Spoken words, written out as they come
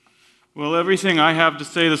Well, everything I have to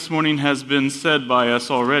say this morning has been said by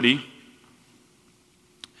us already,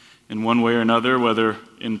 in one way or another, whether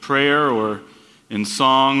in prayer or in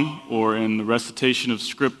song or in the recitation of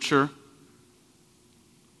Scripture.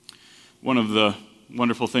 One of the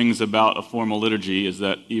wonderful things about a formal liturgy is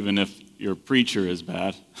that even if your preacher is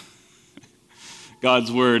bad,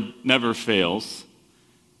 God's Word never fails,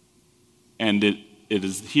 and it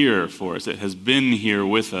is here for us. It has been here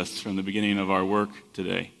with us from the beginning of our work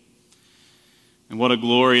today. And what a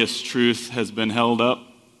glorious truth has been held up,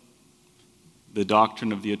 the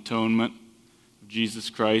doctrine of the atonement of Jesus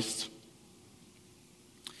Christ.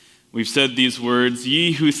 We've said these words,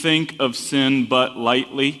 "Ye who think of sin but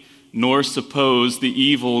lightly, nor suppose the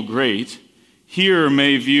evil great, here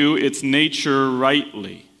may view its nature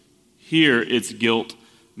rightly, here its guilt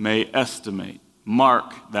may estimate.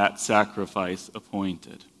 Mark that sacrifice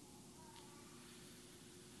appointed."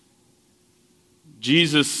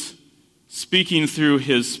 Jesus, speaking through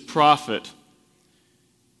his prophet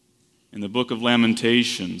in the book of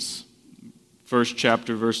Lamentations, first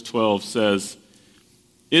chapter, verse 12 says,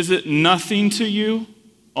 "Is it nothing to you,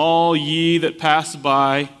 all ye that pass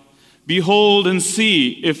by? Behold and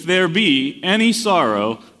see if there be any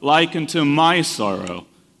sorrow like unto my sorrow,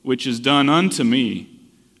 which is done unto me,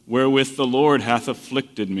 wherewith the Lord hath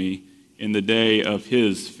afflicted me in the day of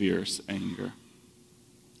his fierce anger."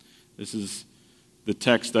 This is the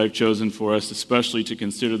text I've chosen for us, especially to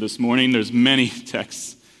consider this morning. There's many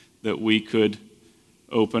texts that we could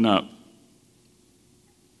open up.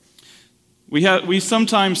 We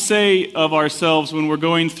sometimes say of ourselves when we're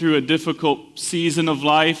going through a difficult season of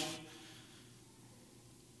life,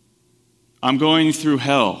 "I'm going through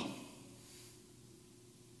hell."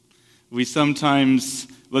 We sometimes,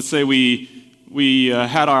 let's say we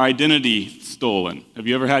had our identity stolen. Have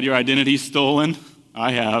you ever had your identity stolen?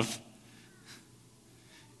 I have.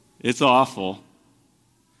 It's awful.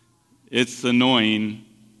 It's annoying.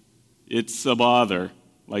 It's a bother,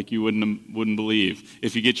 like you wouldn't believe.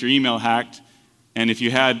 If you get your email hacked, and if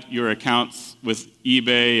you had your accounts with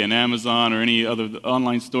eBay and Amazon or any other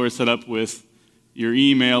online store set up with your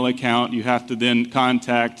email account, you have to then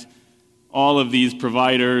contact all of these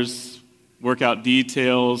providers, work out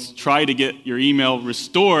details, try to get your email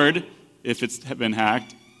restored if it's been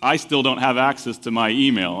hacked. I still don't have access to my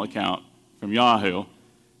email account from Yahoo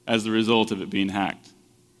as the result of it being hacked.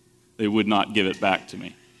 They would not give it back to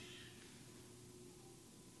me.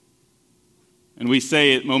 And we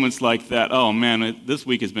say at moments like that, "Oh man, this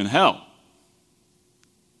week has been hell."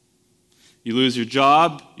 You lose your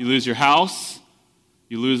job, you lose your house,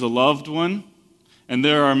 you lose a loved one, and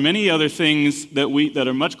there are many other things that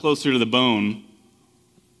are much closer to the bone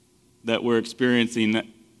that we're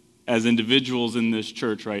experiencing as individuals in this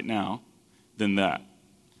church right now than that.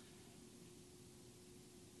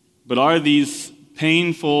 But are these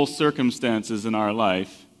painful circumstances in our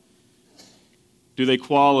life, do they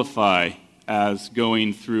qualify as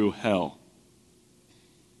going through hell?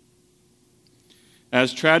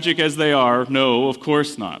 As tragic as they are, no, of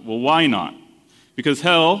course not. Well, why not? Because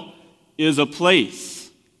hell is a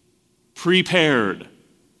place prepared.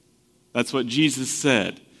 That's what Jesus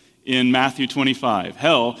said in Matthew 25.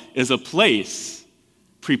 Hell is a place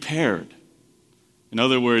prepared. In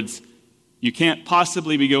other words, you can't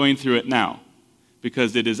possibly be going through it now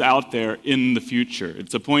because it is out there in the future.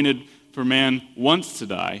 It's appointed for man once to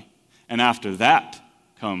die, and after that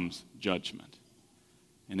comes judgment.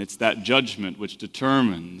 And it's that judgment which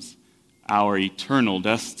determines our eternal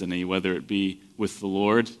destiny, whether it be with the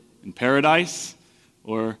Lord in paradise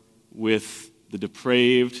or with the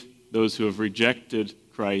depraved, those who have rejected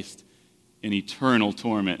Christ, in eternal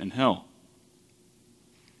torment in hell.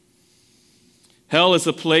 Hell is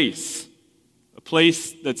a place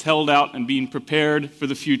that's held out and being prepared for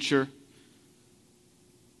the future,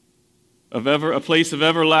 a place of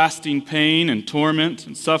everlasting pain and torment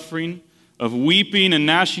and suffering, of weeping and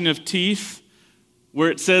gnashing of teeth,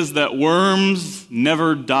 where it says that worms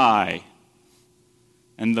never die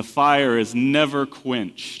and the fire is never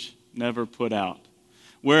quenched, never put out,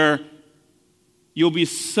 where you'll be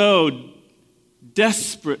so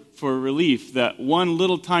desperate for relief that one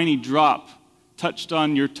little tiny drop touched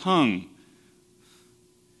on your tongue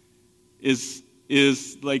is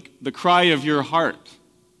like the cry of your heart.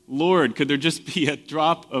 "Lord, could there just be a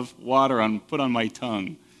drop of water put on my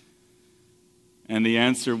tongue?" And the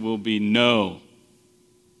answer will be no.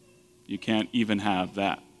 You can't even have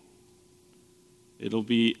that. It'll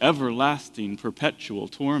be everlasting, perpetual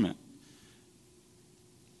torment.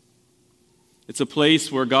 It's a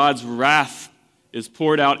place where God's wrath is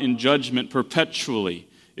poured out in judgment perpetually.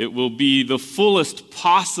 It will be the fullest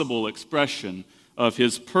possible expression of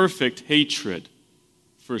his perfect hatred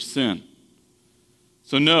for sin.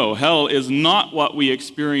 So no, hell is not what we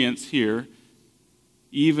experience here,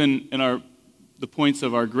 even in the points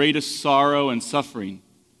of our greatest sorrow and suffering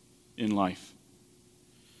in life.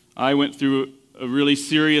 I went through a really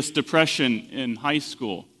serious depression in high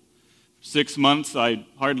school. For 6 months, I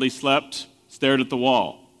hardly slept, stared at the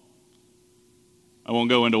wall. I won't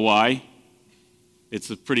go into why.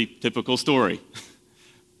 It's a pretty typical story.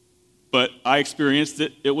 But I experienced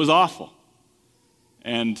it. It was awful.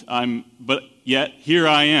 But yet here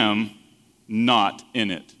I am, not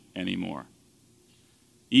in it anymore.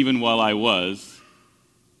 Even while I was,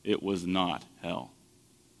 it was not hell.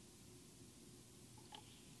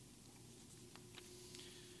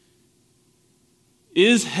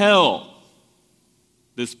 Is hell,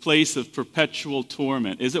 this place of perpetual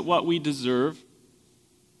torment, is it what we deserve?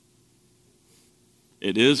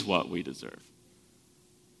 It is what we deserve.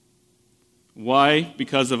 Why?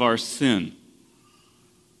 Because of our sin.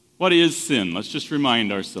 What is sin? Let's just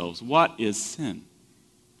remind ourselves. What is sin?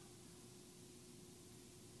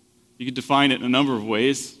 You could define it in a number of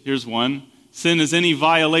ways. Here's one. Sin is any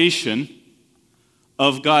violation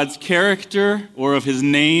of God's character or of his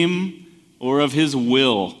name or of his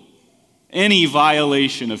will. Any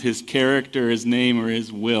violation of his character, his name, or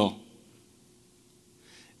his will.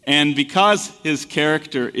 And because his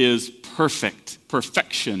character is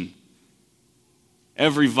perfection,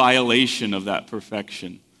 every violation of that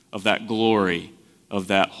perfection, of that glory, of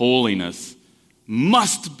that holiness,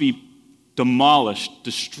 must be demolished,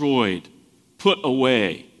 destroyed, put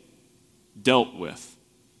away, dealt with.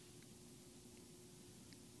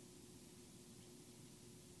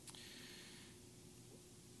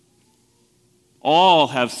 All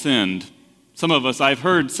have sinned. Some of us,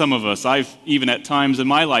 I've even at times in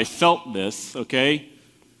my life felt this, okay?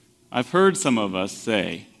 I've heard some of us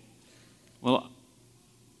say, well,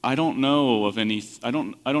 I don't know of any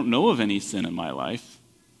sin in my life.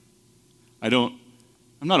 I'm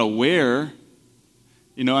not aware.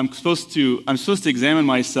 I'm supposed to examine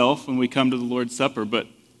myself when we come to the Lord's Supper, but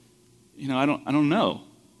I don't know.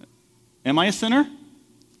 Am I a sinner?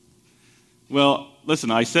 Well,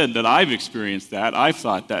 listen, I said that I've experienced that. I've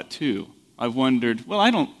thought that too. I've wondered, well,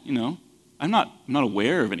 I'm not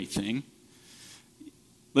aware of anything.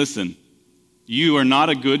 Listen, you are not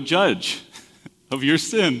a good judge of your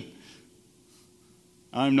sin.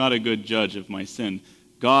 I'm not a good judge of my sin.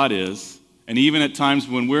 God is. And even at times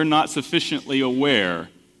when we're not sufficiently aware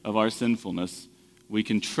of our sinfulness, we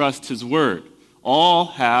can trust his word. All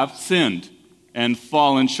have sinned and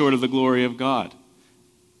fallen short of the glory of God.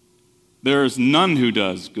 There is none who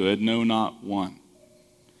does good, no, not one.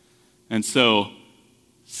 And so,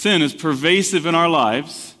 sin is pervasive in our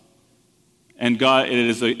lives, and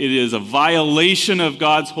it is a violation of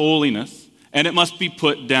God's holiness, and it must be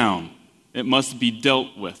put down. It must be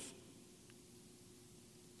dealt with.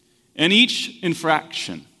 And each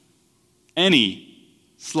infraction, any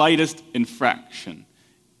slightest infraction,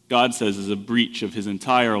 God says is a breach of his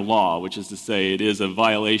entire law, which is to say it is a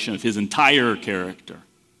violation of his entire character.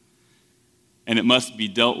 And it must be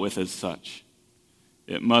dealt with as such.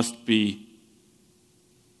 It must be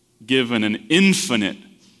given an infinite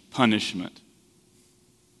punishment.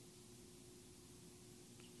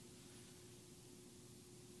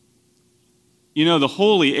 The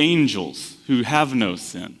holy angels who have no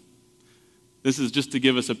sin, this is just to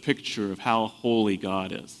give us a picture of how holy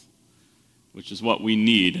God is, which is what we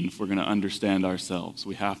need, and if we're going to understand ourselves,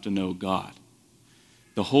 we have to know God.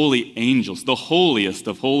 The holy angels, the holiest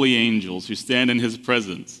of holy angels who stand in his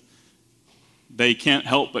presence, they can't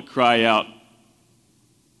help but cry out,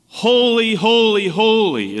 "Holy, holy,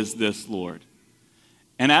 holy is this Lord."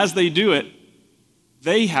 And as they do it,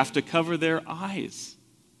 they have to cover their eyes.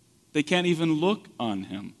 They can't even look on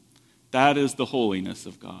him. That is the holiness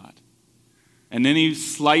of God. And any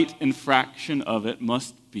slight infraction of it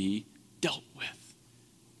must be dealt with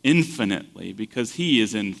infinitely, because he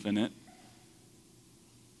is infinite.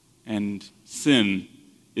 And sin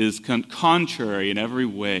is contrary in every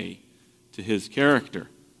way to his character.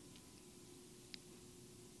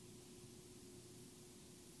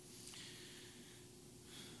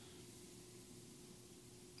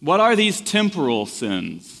 What are these temporal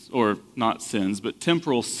sins, or not sins, but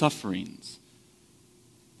temporal sufferings?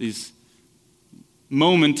 These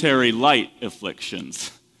momentary light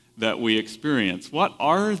afflictions that we experience. What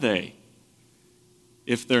are they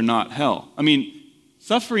if they're not hell?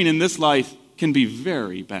 Suffering in this life can be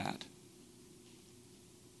very bad.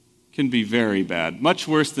 Can be very bad. Much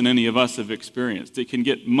worse than any of us have experienced. It can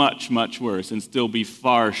get much, much worse and still be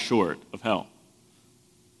far short of hell.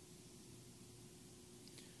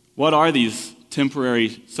 What are these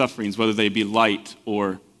temporary sufferings, whether they be light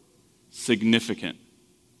or significant,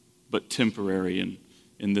 but temporary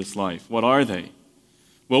in this life. What are they?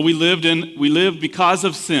 Well, we live because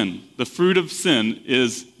of sin. The fruit of sin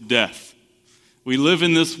is death. We live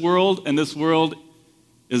in this world, and this world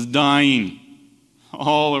is dying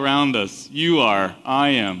all around us. You are, I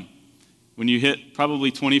am. When you hit probably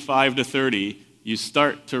 25 to 30, you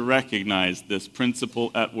start to recognize this principle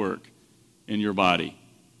at work in your body.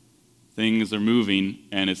 Things are moving,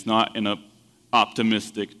 and it's not in an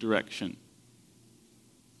optimistic direction.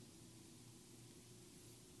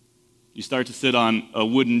 You start to sit on a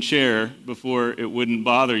wooden chair before it wouldn't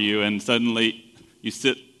bother you, and suddenly you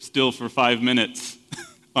sit still for 5 minutes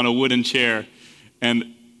on a wooden chair, and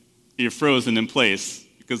you're frozen in place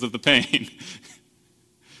because of the pain.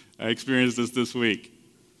 I experienced this week.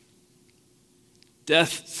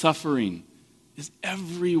 Death, suffering is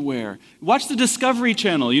everywhere. Watch the Discovery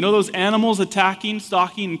Channel. You know those animals attacking,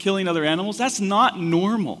 stalking, and killing other animals? That's not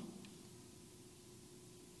normal.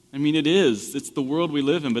 I mean, it is. It's the world we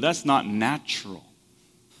live in, but that's not natural.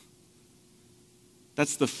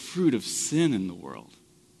 That's the fruit of sin in the world.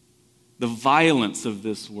 The violence of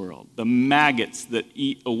this world. The maggots that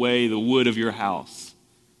eat away the wood of your house.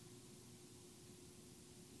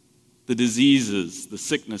 The diseases, the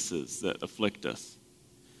sicknesses that afflict us.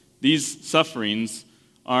 These sufferings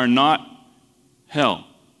are not hell,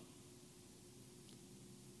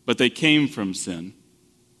 but they came from sin.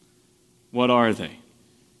 What are they?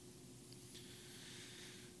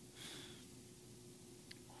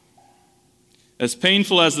 As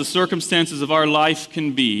painful as the circumstances of our life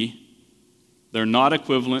can be, they're not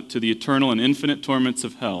equivalent to the eternal and infinite torments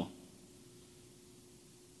of hell.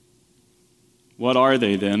 What are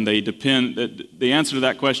they then? They depend. The answer to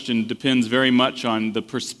that question depends very much on the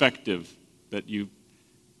perspective that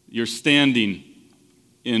you're standing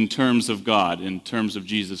in terms of God, in terms of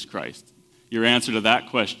Jesus Christ. Your answer to that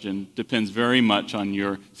question depends very much on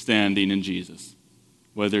your standing in Jesus,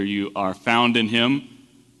 whether you are found in Him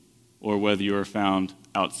or whether you are found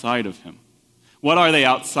outside of Him. What are they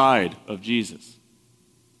outside of Jesus?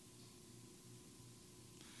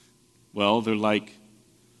 Well, they're like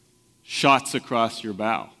shots across your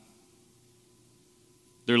bow.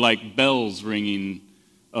 They're like bells ringing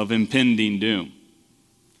of impending doom.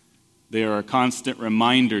 They are a constant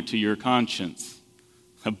reminder to your conscience,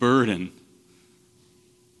 a burden,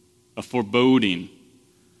 a foreboding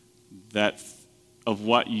that of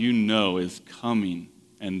what you know is coming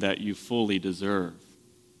and that you fully deserve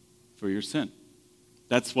for your sin.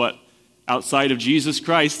 That's what, outside of Jesus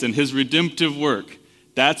Christ and His redemptive work,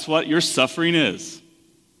 that's what your suffering is.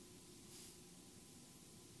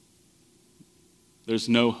 There's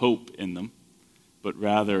no hope in them, but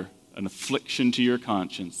rather an affliction to your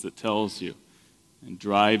conscience that tells you and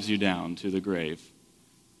drives you down to the grave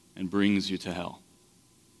and brings you to hell.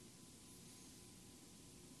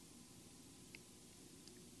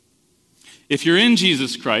 If you're in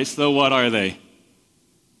Jesus Christ, though, what are they?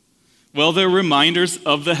 Well, they're reminders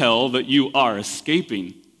of the hell that you are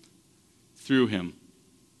escaping through Him.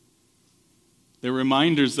 They're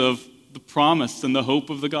reminders of the promise and the hope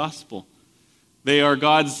of the gospel. They're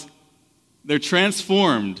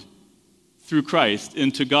transformed through Christ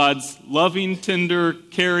into God's loving, tender,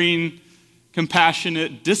 caring,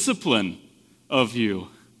 compassionate discipline of you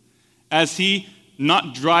as He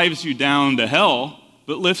not drives you down to hell,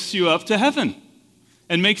 but lifts you up to heaven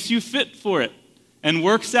and makes you fit for it and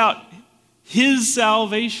works out His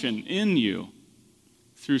salvation in you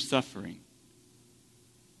through suffering.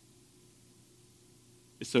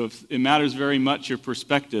 So it matters very much your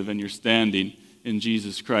perspective and your standing in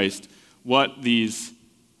Jesus Christ, what these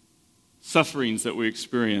sufferings that we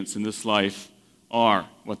experience in this life are,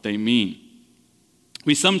 what they mean.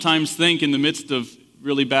 We sometimes think in the midst of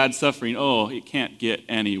really bad suffering, oh, it can't get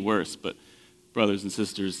any worse. But brothers and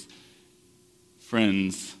sisters,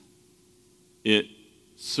 friends, it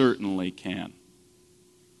certainly can.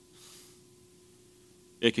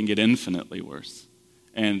 It can get infinitely worse.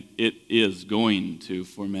 And it is going to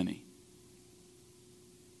for many.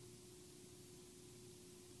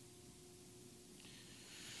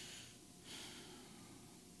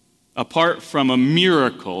 Apart from a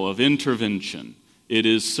miracle of intervention, it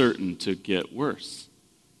is certain to get worse.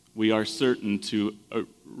 We are certain to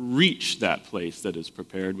reach that place that is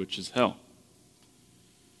prepared, which is hell.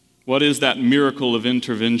 What is that miracle of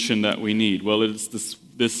intervention that we need? Well, it's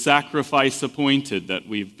this sacrifice appointed that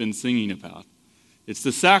we've been singing about. It's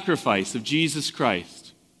the sacrifice of Jesus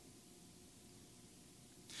Christ.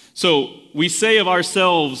 So we say of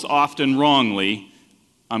ourselves often wrongly,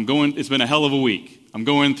 it's been a hell of a week. I'm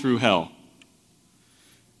going through hell.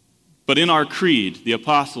 But in our creed, the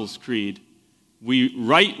Apostles' Creed, we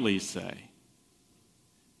rightly say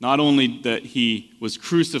not only that he was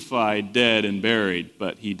crucified, dead, and buried,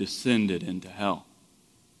 but he descended into hell.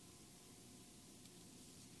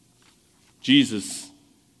 Jesus,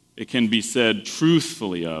 it can be said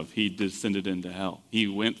truthfully of, he descended into hell. He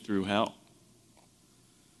went through hell.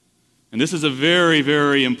 And this is a very,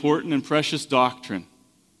 very important and precious doctrine.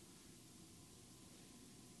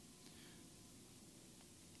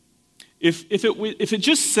 If it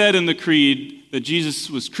just said in the creed that Jesus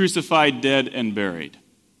was crucified, dead, and buried,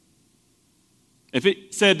 if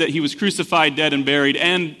it said that he was crucified, dead, and buried,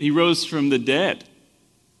 and he rose from the dead,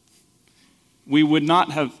 we would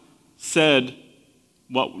not have said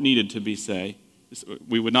what needed to be said.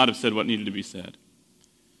 We would not have said what needed to be said.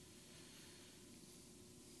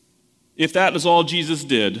 If that is all Jesus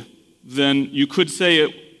did, then you could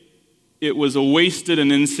say it was a wasted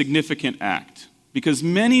and insignificant act. Because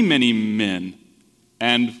many, many men,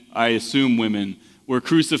 and I assume women, were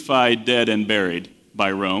crucified, dead, and buried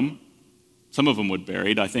by Rome. Some of them were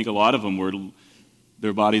buried. I think a lot of them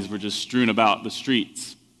their bodies were just strewn about the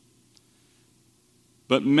streets.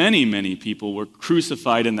 But many, many people were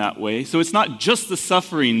crucified in that way. So it's not just the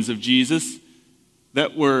sufferings of Jesus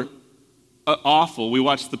that were awful. We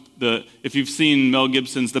watched if you've seen Mel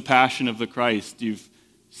Gibson's The Passion of the Christ, you've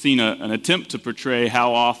seen an attempt to portray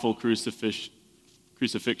how awful crucifixion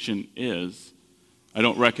is. I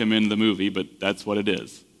don't recommend the movie, but that's what it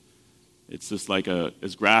is. It's just like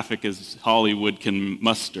as graphic as Hollywood can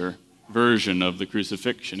muster version of the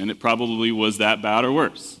crucifixion, and it probably was that bad or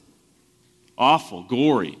worse. Awful,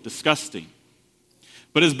 gory, disgusting.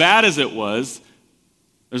 But as bad as it was,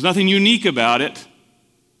 there's nothing unique about it.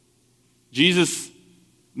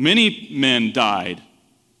 Many men died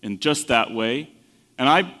in just that way, and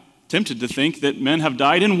I'm tempted to think that men have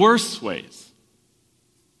died in worse ways.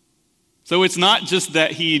 So it's not just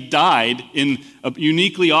that he died in a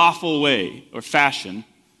uniquely awful way or fashion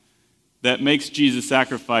that makes Jesus'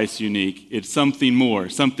 sacrifice unique. It's something more,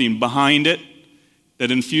 something behind it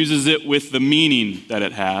that infuses it with the meaning that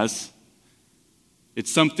it has.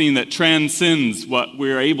 It's something that transcends what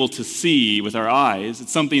we're able to see with our eyes.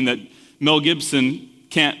 It's something that Mel Gibson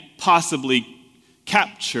can't possibly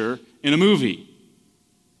capture in a movie.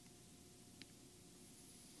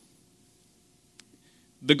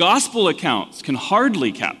 The gospel accounts can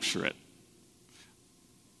hardly capture it.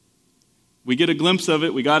 We get a glimpse of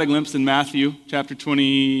it. We got a glimpse in Matthew chapter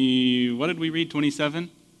 20, what did we read,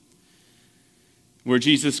 27? Where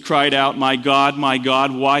Jesus cried out, my God,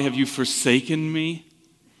 why have you forsaken me?"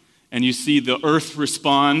 And you see the earth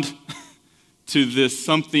respond to this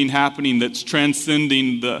something happening that's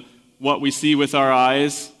transcending what we see with our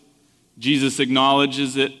eyes. Jesus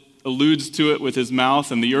acknowledges it, alludes to it with his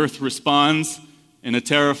mouth, and the earth responds in a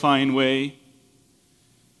terrifying way.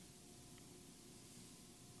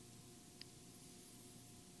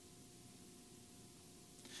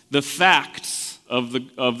 The facts of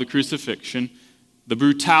the crucifixion, the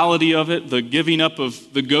brutality of it, the giving up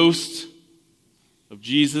of the ghost of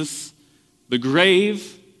Jesus, the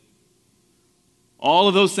grave, all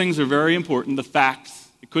of those things are very important. The facts,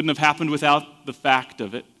 it couldn't have happened without the fact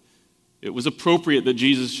of it. It was appropriate that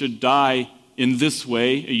Jesus should die in this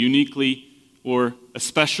way, a uniquely or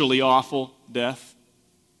especially awful death.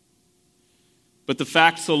 But the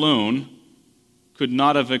facts alone could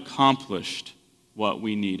not have accomplished what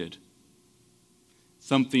we needed.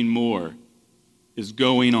 Something more is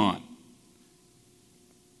going on.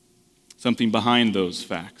 Something behind those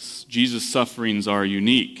facts. Jesus' sufferings are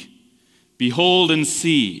unique. Behold and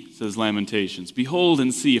see, says Lamentations. Behold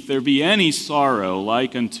and see, if there be any sorrow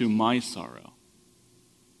like unto my sorrow.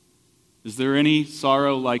 Is there any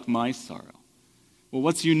sorrow like my sorrow? Well,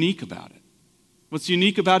 what's unique about it? What's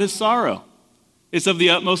unique about his sorrow? It's of the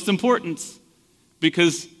utmost importance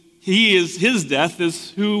because his death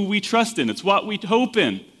is who we trust in. It's what we hope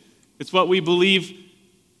in. It's what we believe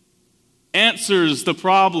answers the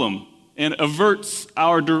problem and averts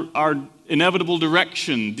our inevitable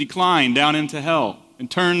direction, decline down into hell, and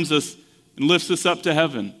turns us and lifts us up to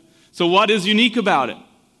heaven. So what is unique about it?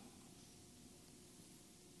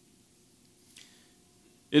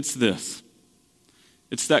 It's this.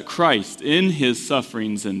 It's that Christ, in his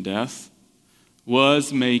sufferings and death,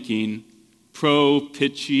 was making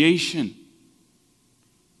propitiation.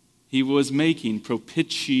 He was making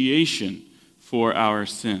propitiation for our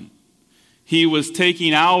sin. He was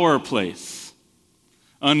taking our place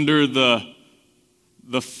under the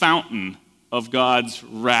fountain of God's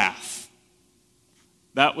wrath.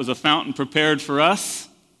 That was a fountain prepared for us,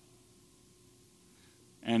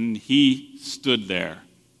 and he stood there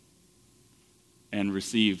and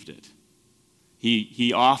received it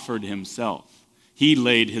He offered himself. He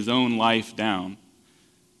laid his own life down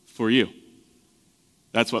for you.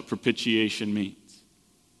 That's what propitiation means.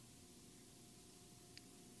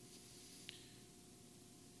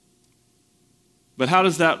 But how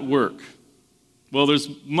does that work? Well, there's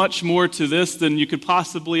much more to this than you could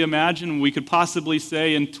possibly imagine. We could possibly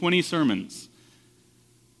say in 20 sermons.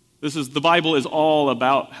 The Bible is all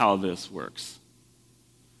about how this works.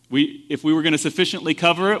 If we were going to sufficiently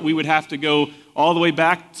cover it, we would have to go all the way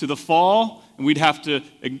back to the fall, and we'd have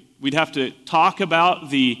to talk about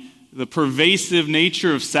the pervasive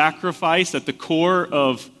nature of sacrifice at the core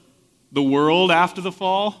of the world after the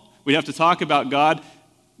fall. We'd have to talk about God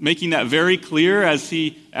making that very clear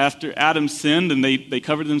after Adam sinned and they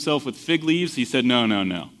covered themselves with fig leaves. He said,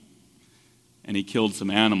 no. And he killed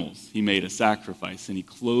some animals. He made a sacrifice, and he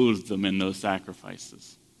clothed them in those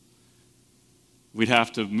sacrifices. We'd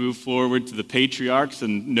have to move forward to the patriarchs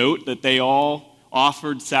and note that they all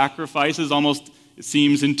offered sacrifices, almost, it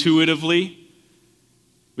seems, intuitively.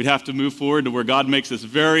 We'd have to move forward to where God makes this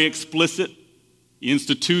very explicit. He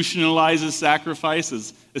institutionalizes sacrifice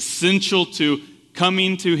as essential to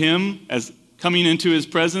coming to him, as coming into his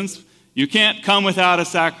presence. You can't come without a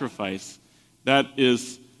sacrifice. That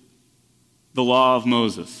is the law of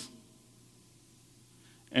Moses.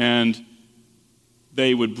 And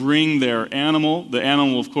they would bring their animal. The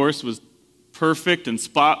animal, of course, was perfect and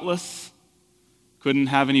spotless, couldn't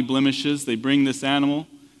have any blemishes. They bring this animal,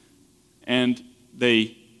 and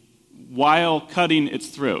while cutting its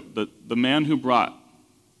throat, the man who brought,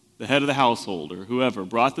 the head of the household or whoever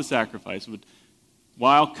brought the sacrifice,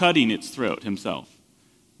 while cutting its throat himself,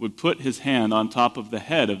 would put his hand on top of the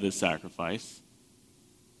head of this sacrifice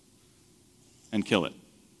and kill it.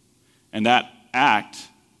 And that act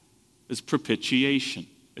is propitiation.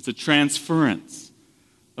 It's a transference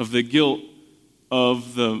of the guilt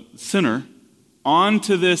of the sinner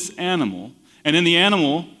onto this animal. And then the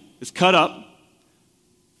animal is cut up,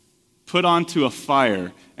 put onto a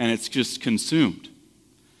fire, and it's just consumed.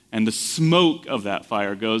 And the smoke of that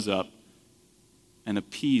fire goes up and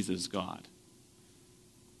appeases God.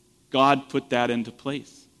 God put that into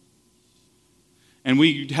place. And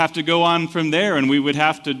we'd have to go on from there, and we would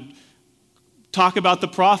have to talk about the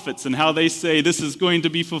prophets and how they say this is going to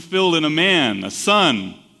be fulfilled in a man, a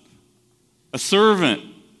son, a servant.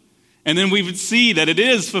 And then we would see that it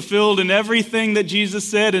is fulfilled in everything that Jesus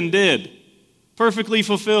said and did. Perfectly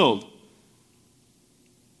fulfilled.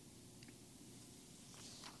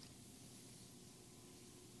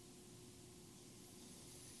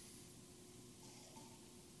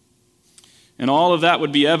 And all of that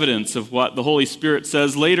would be evidence of what the Holy Spirit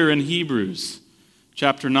says later in Hebrews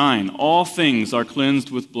chapter 9. All things are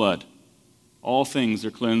cleansed with blood. All things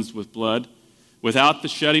are cleansed with blood. Without the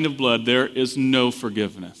shedding of blood, there is no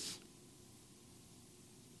forgiveness.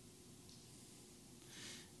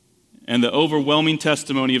 And the overwhelming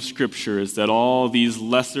testimony of Scripture is that all these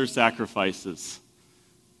lesser sacrifices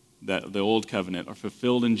that the Old Covenant are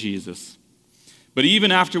fulfilled in Jesus. But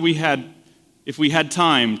even after if we had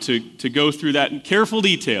time to go through that in careful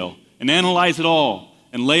detail and analyze it all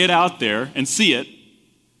and lay it out there and see it,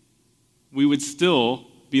 we would still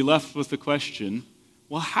be left with the question,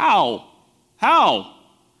 well, how?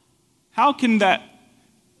 How can that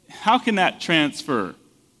transfer?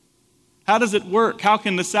 How does it work? How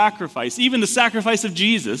can the sacrifice, even the sacrifice of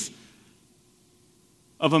Jesus,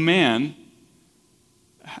 of a man,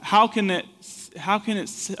 how can it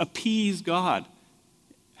appease God?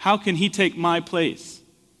 How can he take my place?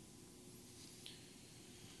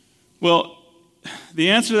 Well, the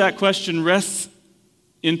answer to that question rests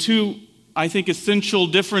in two, I think, essential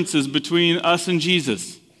differences between us and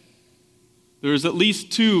Jesus. There's at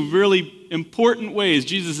least two really important ways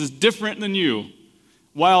Jesus is different than you.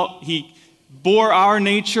 While he bore our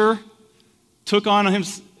nature, took on him,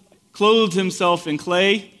 clothed himself in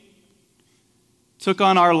clay, took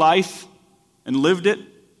on our life and lived it,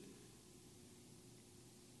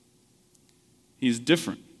 he's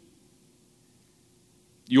different.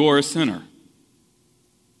 You're a sinner.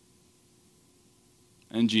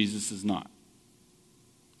 And Jesus is not.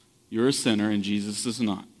 You're a sinner and Jesus is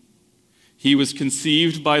not. He was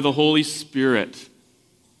conceived by the Holy Spirit.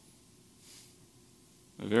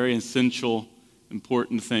 A very essential,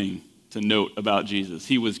 important thing to note about Jesus.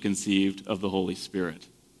 He was conceived of the Holy Spirit.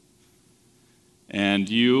 And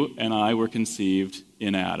you and I were conceived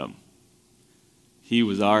in Adam. He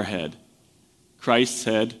was our head. Christ's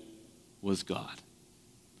head was God.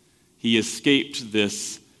 He escaped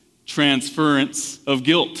this transference of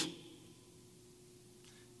guilt.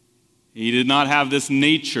 He did not have this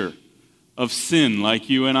nature of sin like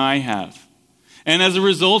you and I have. And as a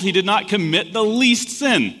result, he did not commit the least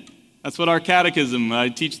sin. That's what our catechism I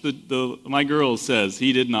teach my girls says.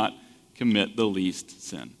 He did not commit the least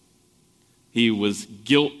sin. He was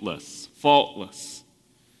guiltless, faultless.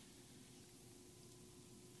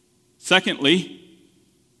 Secondly,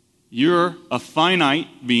 you're a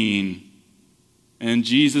finite being, and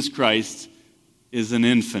Jesus Christ is an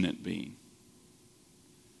infinite being.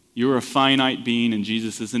 You're a finite being, and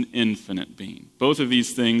Jesus is an infinite being. Both of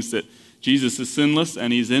these things, that Jesus is sinless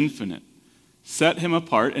and he's infinite, set him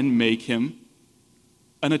apart and make him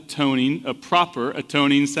a proper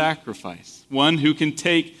atoning sacrifice, one who can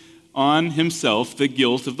take on himself the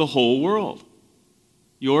guilt of the whole world,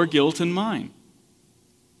 your guilt and mine.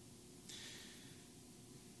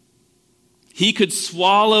 He could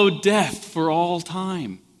swallow death for all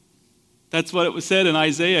time. That's what it was said in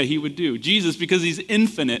Isaiah he would do. Jesus, because he's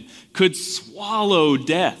infinite, could swallow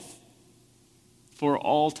death for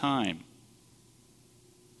all time.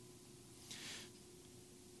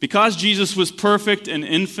 Because Jesus was perfect and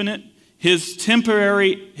infinite, his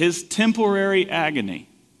temporary agony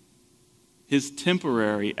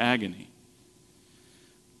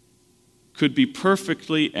could be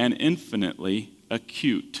perfectly and infinitely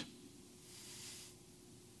acute.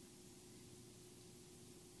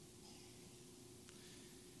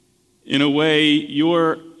 In a way,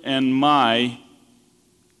 your and my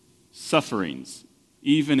sufferings,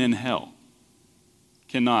 even in hell,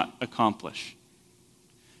 cannot accomplish.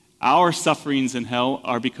 Our sufferings in hell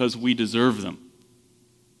are because we deserve them.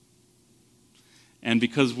 And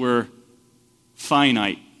because we're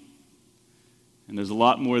finite. And there's a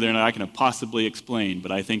lot more there than I can possibly explain,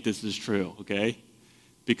 but I think this is true, okay?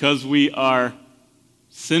 Because we are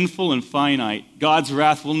sinful and finite, God's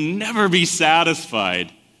wrath will never be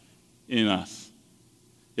satisfied in us.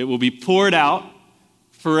 It will be poured out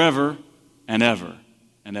forever and ever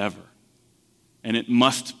and ever. And it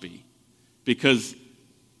must be, because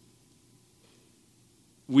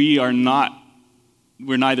we're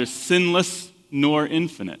neither sinless nor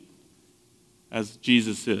infinite, as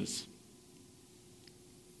Jesus is.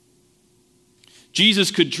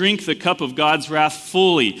 Jesus could drink the cup of God's wrath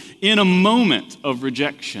fully in a moment of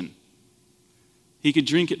rejection. He could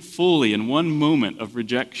drink it fully in one moment of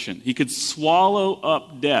rejection. He could swallow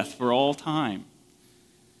up death for all time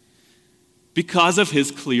because of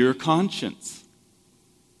his clear conscience.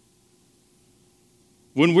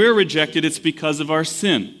 When we're rejected, it's because of our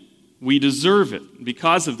sin. We deserve it.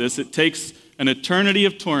 Because of this, it takes an eternity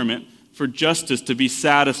of torment for justice to be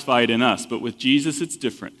satisfied in us. But with Jesus, it's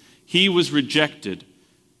different. He was rejected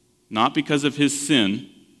not because of his sin.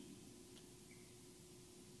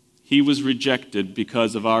 He was rejected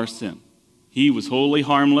because of our sin. He was wholly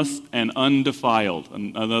harmless and undefiled.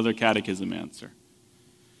 Another catechism answer.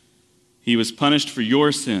 He was punished for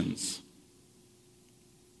your sins.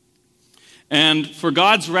 And for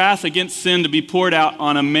God's wrath against sin to be poured out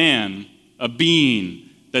on a man, a being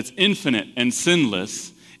that's infinite and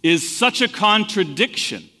sinless, is such a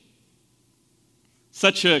contradiction,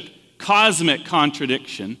 such a cosmic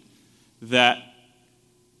contradiction, that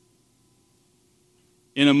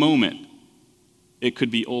in a moment, it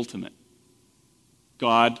could be ultimate.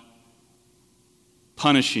 God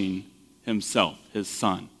punishing himself, his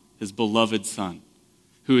Son, his beloved Son,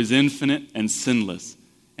 who is infinite and sinless.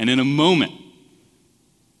 And in a moment,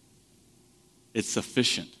 it's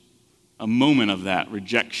sufficient. A moment of that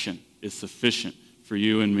rejection is sufficient for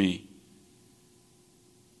you and me.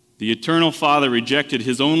 The eternal Father rejected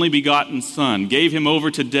his only begotten Son, gave him over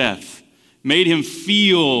to death, made him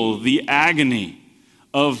feel the agony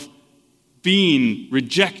of being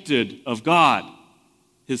rejected of God,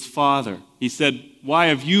 his Father. He said, "Why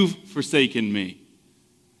have you forsaken me?"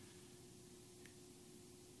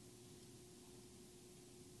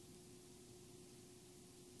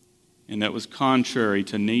 And that was contrary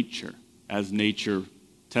to nature, as nature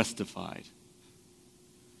testified.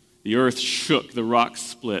 The earth shook, the rocks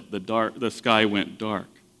split, the sky went dark.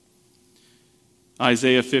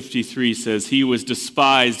 Isaiah 53 says, "He was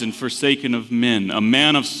despised and forsaken of men, a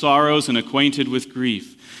man of sorrows and acquainted with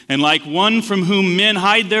grief. And like one from whom men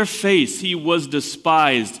hide their face, he was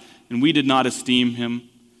despised, and we did not esteem him.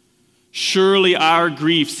 Surely our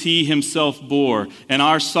griefs he himself bore, and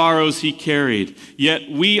our sorrows he carried.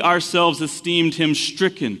 Yet we ourselves esteemed him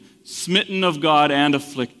stricken, smitten of God, and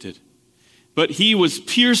afflicted. But he was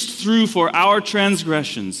pierced through for our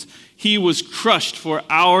transgressions. He was crushed for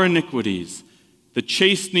our iniquities. The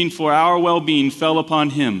chastening for our well-being fell upon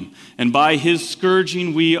him, and by his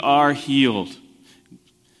scourging we are healed."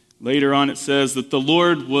 Later on it says that the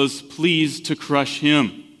Lord was pleased to crush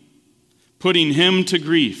him, putting him to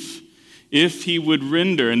grief. if he would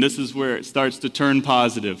render, and this is where it starts to turn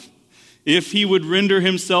positive, if he would render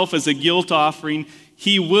himself as a guilt offering,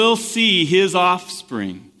 he will see his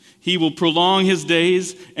offspring. He will prolong his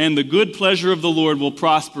days, and the good pleasure of the Lord will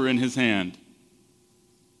prosper in his hand.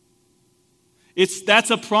 That's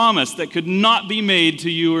a promise that could not be made to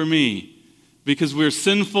you or me because we're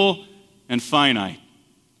sinful and finite.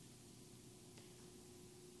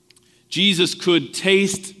 Jesus could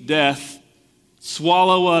taste death,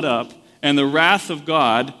 swallow it up, and the wrath of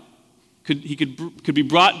God could be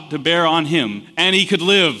brought to bear on him, and he could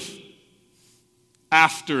live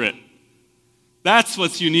after it. That's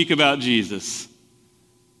what's unique about Jesus.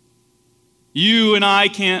 You and I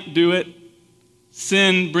can't do it.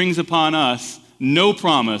 Sin brings upon us no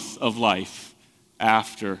promise of life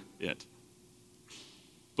after it.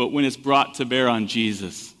 But when it's brought to bear on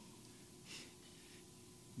Jesus,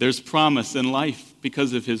 there's promise in life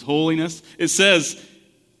because of his holiness. It says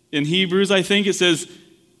in Hebrews, I think it says,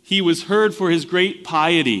 he was heard for his great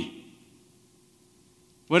piety.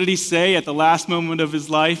 What did he say at the last moment of his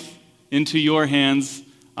life? Into your hands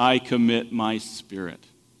I commit my spirit.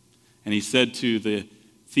 And he said to the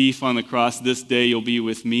thief on the cross, this day you'll be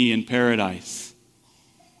with me in paradise.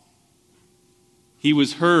 He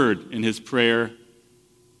was heard in his prayer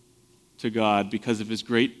to God because of his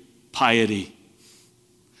great piety.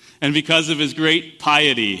 And because of his great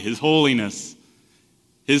piety, his holiness,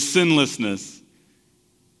 his sinlessness,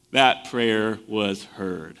 that prayer was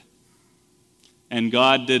heard. And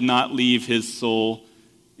God did not leave his soul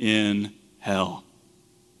in hell.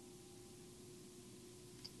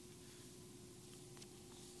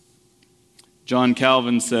 John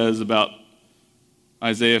Calvin says about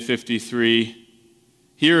Isaiah 53,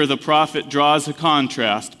 here the prophet draws a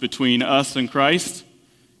contrast between us and Christ.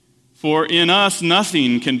 For in us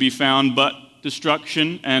nothing can be found but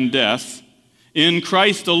destruction and death. In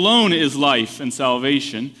Christ alone is life and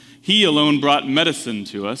salvation. He alone brought medicine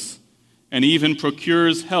to us, and even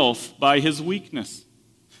procures health by his weakness,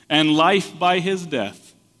 and life by his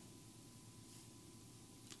death.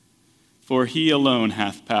 For he alone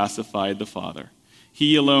hath pacified the Father.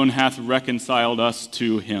 He alone hath reconciled us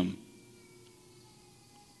to him.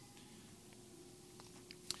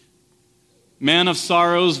 Man of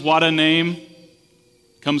sorrows, what a name.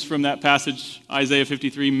 Comes from that passage, Isaiah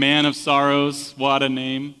 53, man of sorrows, what a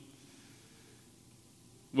name.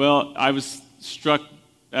 Well, I was struck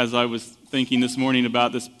as I was thinking this morning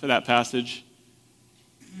about that passage.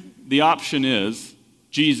 The option is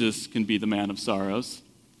Jesus can be the man of sorrows,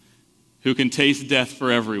 who can taste death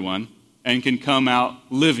for everyone and can come out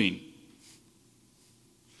living.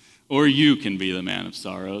 Or you can be the man of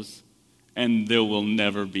sorrows, and they will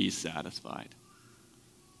never be satisfied.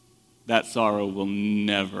 That sorrow will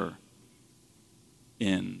never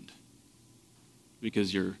end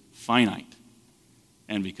because you're finite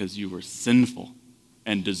and because you were sinful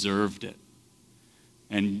and deserved it.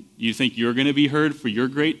 And you think you're going to be heard for your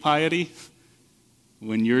great piety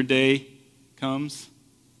when your day comes?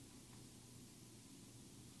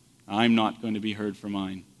 I'm not going to be heard for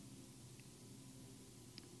mine.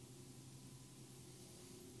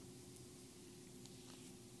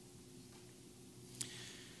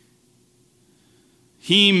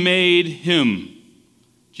 He made him,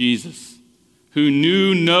 Jesus, who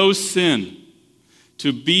knew no sin,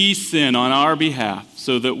 to be sin on our behalf,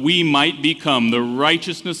 so that we might become the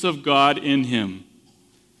righteousness of God in him.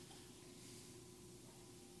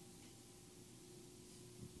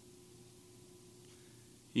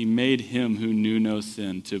 He made him who knew no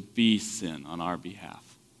sin to be sin on our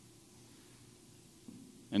behalf.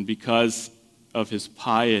 And because of his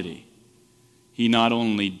piety, he not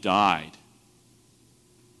only died,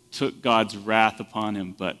 took God's wrath upon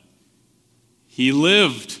him, but he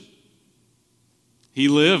lived. He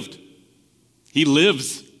lived. He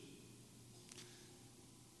lives.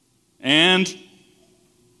 And,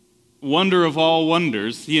 wonder of all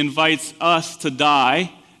wonders, he invites us to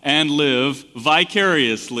die and live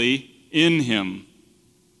vicariously in him.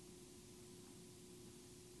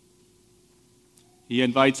 He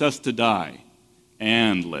invites us to die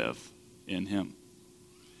and live in him.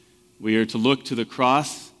 We are to look to the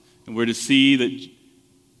cross, and we're to see that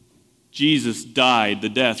Jesus died the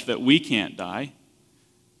death that we can't die.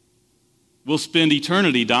 We'll spend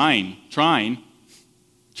eternity dying, trying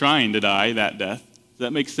to die that death. Does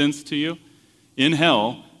that make sense to you? In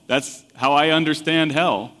hell, that's how I understand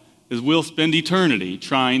hell, is we'll spend eternity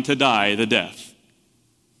trying to die the death.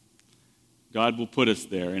 God will put us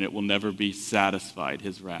there, and it will never be satisfied,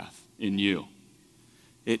 his wrath in you.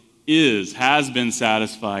 It has been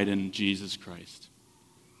satisfied in Jesus Christ.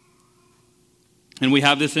 And we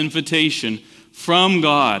have this invitation from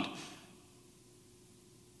God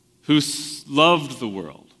loved the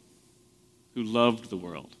world,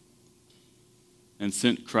 and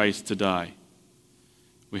sent Christ to die.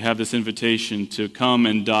 We have this invitation to come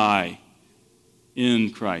and die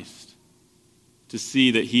in Christ, to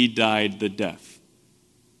see that he died the death.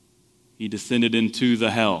 He descended into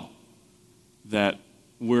the hell that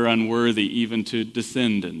we're unworthy even to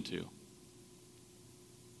descend into.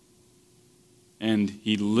 And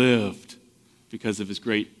he lived because of his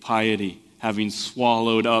great piety, having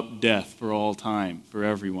swallowed up death for all time, for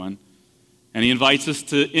everyone. And he invites us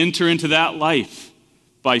to enter into that life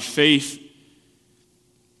by faith.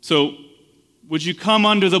 So, would you come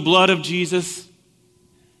under the blood of Jesus?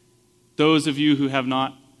 Those of you who have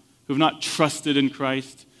not trusted in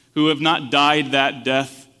Christ, who have not died that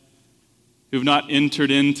death, who have not entered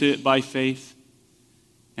into it by faith,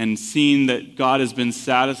 and seen that God has been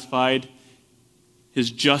satisfied, his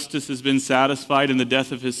justice has been satisfied in the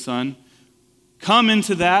death of his Son, come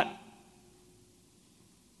into that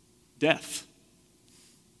death,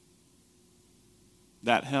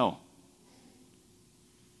 that hell.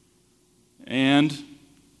 And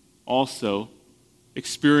also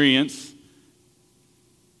experience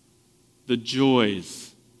the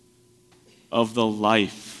joys of the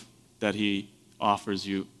life that he offers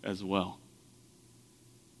you as well.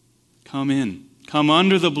 Come in. Come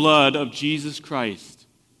under the blood of Jesus Christ.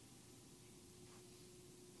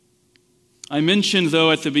 I mentioned,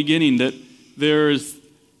 though, at the beginning that there's,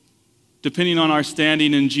 depending on our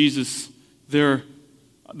standing in Jesus, the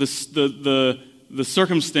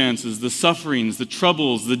circumstances, the sufferings, the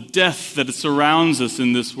troubles, the death that surrounds us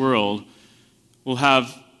in this world will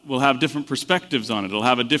have different perspectives on it. It'll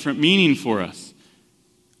have a different meaning for us.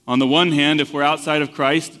 On the one hand, if we're outside of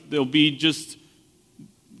Christ, there'll be just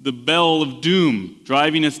the bell of doom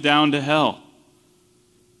driving us down to hell,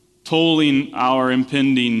 tolling our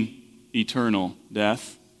impending eternal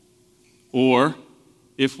death. Or,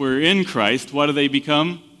 if we're in Christ, what do they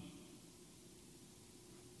become?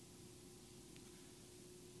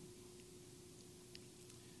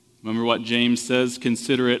 Remember what James says?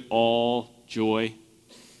 Consider it all joy,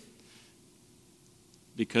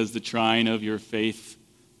 because the trying of your faith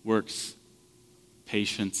works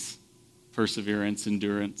patience, perseverance,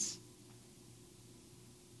 endurance.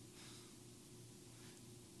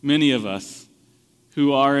 Many of us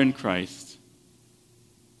who are in Christ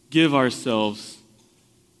give ourselves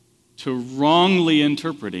to wrongly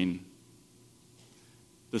interpreting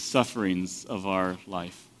the sufferings of our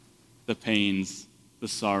life, the pains, the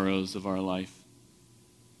sorrows of our life.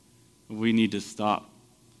 We need to stop,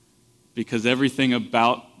 because everything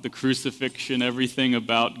about the crucifixion, everything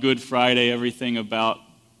about Good Friday, everything about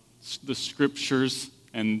the scriptures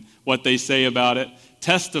and what they say about it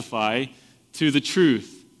testify to the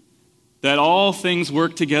truth that all things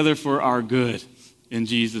work together for our good in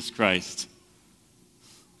Jesus Christ.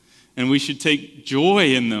 And we should take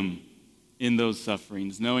joy in them, in those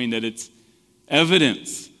sufferings, knowing that it's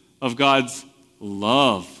evidence of God's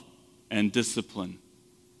love and discipline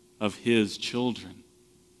of his children.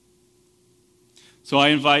 So I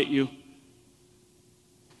invite you,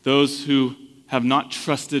 those who have not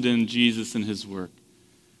trusted in Jesus and his work,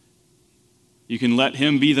 you can let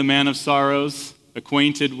him be the man of sorrows,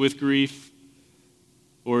 acquainted with grief,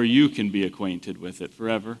 or you can be acquainted with it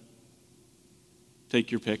forever.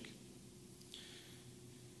 Take your pick.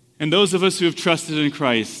 And those of us who have trusted in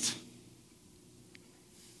Christ,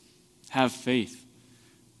 have faith.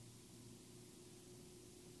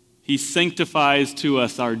 He sanctifies to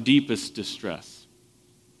us our deepest distress.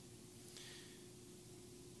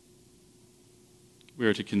 We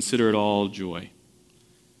are to consider it all joy.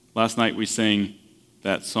 Last night we sang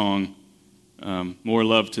that song, More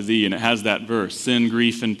Love to Thee, and it has that verse, sin,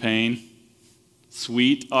 grief, and pain.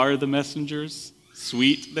 Sweet are the messengers,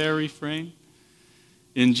 sweet their refrain.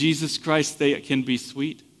 In Jesus Christ they can be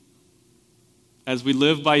sweet. As we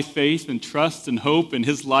live by faith and trust and hope in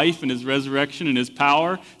his life and his resurrection and his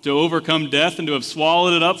power to overcome death and to have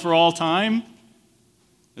swallowed it up for all time,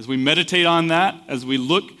 as we meditate on that, as we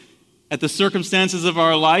look at the circumstances of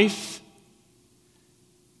our life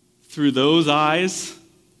through those eyes,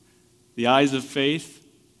 the eyes of faith,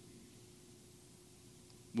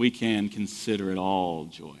 we can consider it all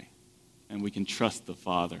joy. And we can trust the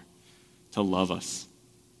Father to love us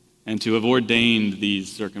and to have ordained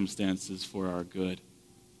these circumstances for our good.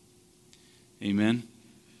 Amen.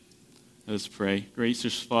 Let us pray.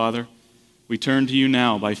 Gracious Father, we turn to you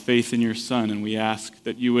now by faith in your Son, and we ask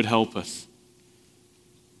that you would help us.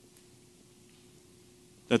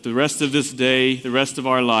 That the rest of this day, the rest of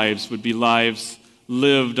our lives would be lives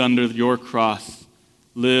lived under your cross,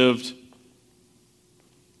 lived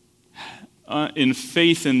in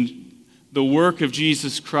faith and the work of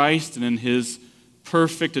Jesus Christ and in his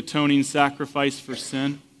perfect atoning sacrifice for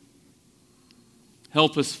sin.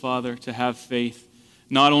 Help us, Father, to have faith,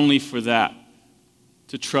 not only for that,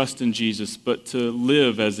 to trust in Jesus, but to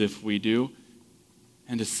live as if we do,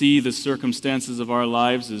 and to see the circumstances of our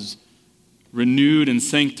lives as renewed and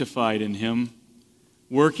sanctified in him,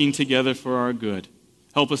 working together for our good.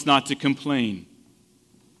 Help us not to complain,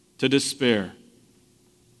 to despair,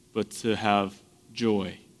 but to have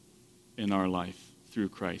joy in our life through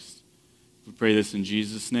Christ. We pray this in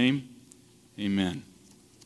Jesus' name. Amen.